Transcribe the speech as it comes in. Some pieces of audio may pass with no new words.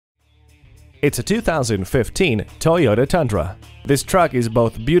It's a 2015 Toyota Tundra. This truck is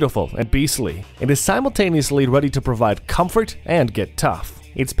both beautiful and beastly. It is simultaneously ready to provide comfort and get tough.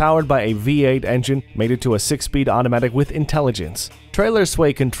 It's powered by a V8 engine mated to a 6-speed automatic with intelligence. Trailer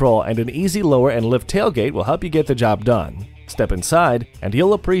sway control and an easy lower and lift tailgate will help you get the job done. Step inside and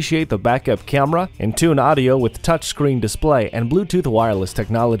you'll appreciate the backup camera, in-tune audio with touchscreen display and Bluetooth wireless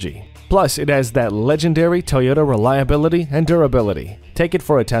technology. Plus, it has that legendary Toyota reliability and durability. Take it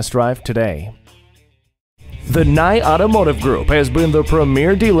for a test drive today. The Nye Automotive Group has been the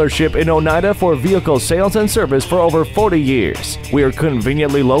premier dealership in Oneida for vehicle sales and service for over 40 years. We are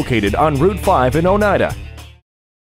conveniently located on Route 5 in Oneida.